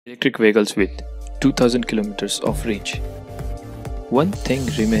electric vehicles with 2000 kilometers of range. One thing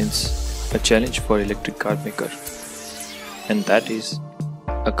remains a challenge for electric car maker, and that is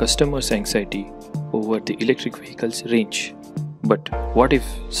a customer's anxiety over the electric vehicle's range. But what if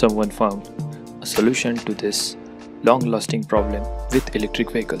someone found a solution to this long-lasting problem with electric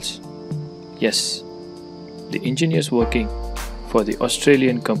vehicles? Yes, the engineers working for the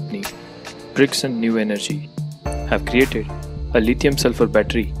Australian company Brighsun New Energy have created a lithium-sulfur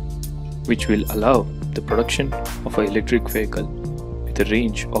battery which will allow the production of an electric vehicle with a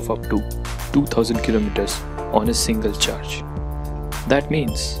range of up to 2000 kilometers on a single charge. That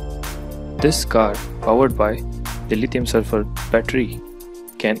means this car powered by the lithium-sulfur battery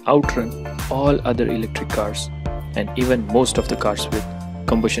can outrun all other electric cars and even most of the cars with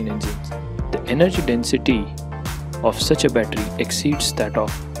combustion engines. The energy density of such a battery exceeds that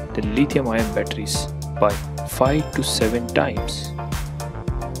of the lithium-ion batteries by 5 to 7 times.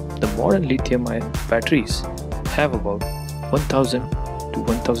 The modern lithium-ion batteries have about 1000 to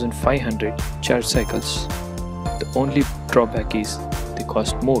 1500 charge cycles. The only drawback is they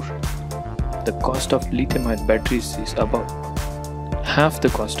cost more. The cost of lithium-ion batteries is about half the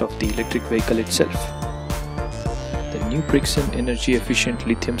cost of the electric vehicle itself. The new Brighsun energy efficient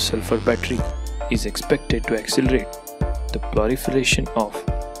lithium-sulfur battery is expected to accelerate the proliferation of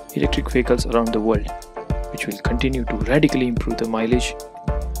electric vehicles around the world, which will continue to radically improve the mileage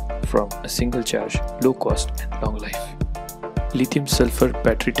from a single charge, low cost and long life. Lithium-sulfur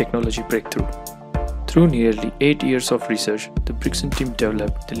battery technology breakthrough. Through nearly 8 years of research, the Brighsun team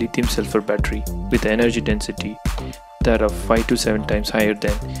developed the lithium-sulfur battery with energy density that of 5 to 7 times higher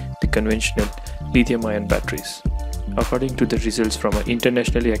than the conventional lithium-ion batteries. According to the results from an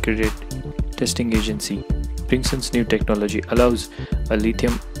internationally accredited testing agency, Brighsun's new technology allows a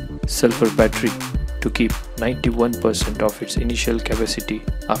lithium-sulfur battery to keep 91% of its initial capacity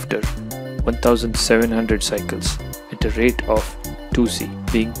after 1700 cycles at a rate of 2C,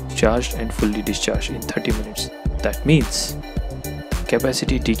 being charged and fully discharged in 30 minutes. That means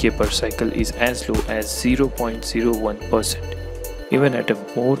capacity decay per cycle is as low as 0.01%. Even at a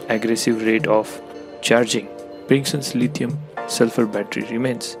more aggressive rate of charging, Brighsun's lithium-sulfur battery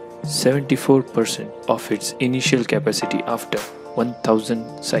remains 74% of its initial capacity after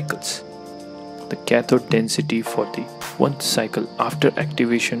 1000 cycles. The cathode density for the 1 cycle after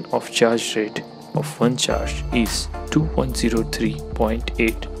activation of charge rate of 1 charge is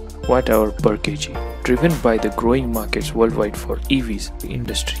 2103.8 watt-hour per kg. Driven by the growing markets worldwide for EVs, the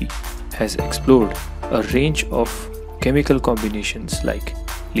industry has explored a range of chemical combinations like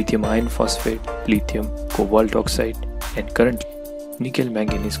lithium iron phosphate, lithium, cobalt oxide, and currently nickel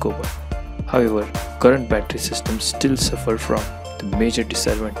manganese cobalt. However, current battery systems still suffer from the major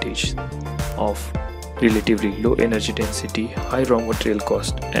disadvantage of relatively low energy density, high raw material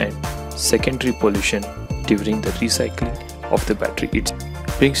cost, and secondary pollution during the recycling of the battery itself.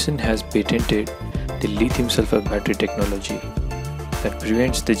 Brighsun has patented the lithium-sulfur battery technology that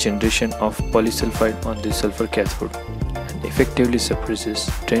prevents the generation of polysulfide on the sulfur cathode and effectively suppresses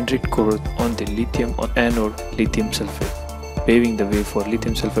dendrite growth on the lithium anode lithium sulfate, paving the way for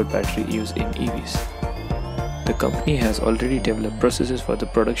lithium-sulfur battery use in EVs. The company has already developed processes for the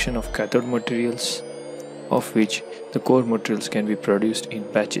production of cathode materials, of which the core materials can be produced in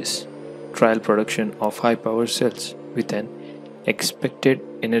batches. Trial production of high power cells with an expected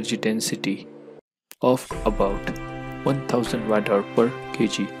energy density of about 1000 watt-hour per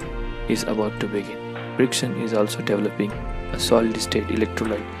kg is about to begin. Brighsun is also developing a solid-state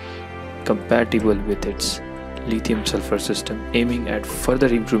electrolyte compatible with its lithium-sulfur system, aiming at further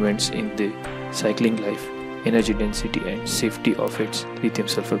improvements in the cycling life, energy density and safety of its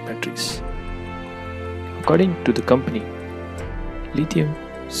lithium-sulfur batteries. According to the company,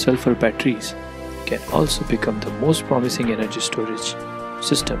 lithium-sulfur batteries can also become the most promising energy storage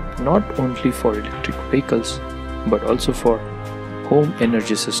system not only for electric vehicles but also for home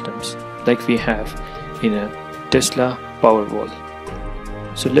energy systems like we have in a Tesla Powerwall.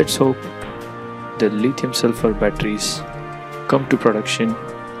 So let's hope the lithium-sulfur batteries come to production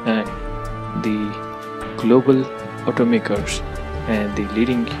and the global automakers and the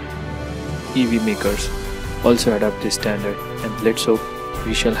leading EV makers also adopt this standard, and let's hope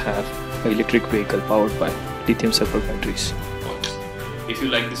we shall have an electric vehicle powered by lithium-sulfur batteries. If you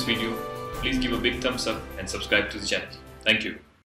like this video, please give a big thumbs up and subscribe to the channel. Thank you.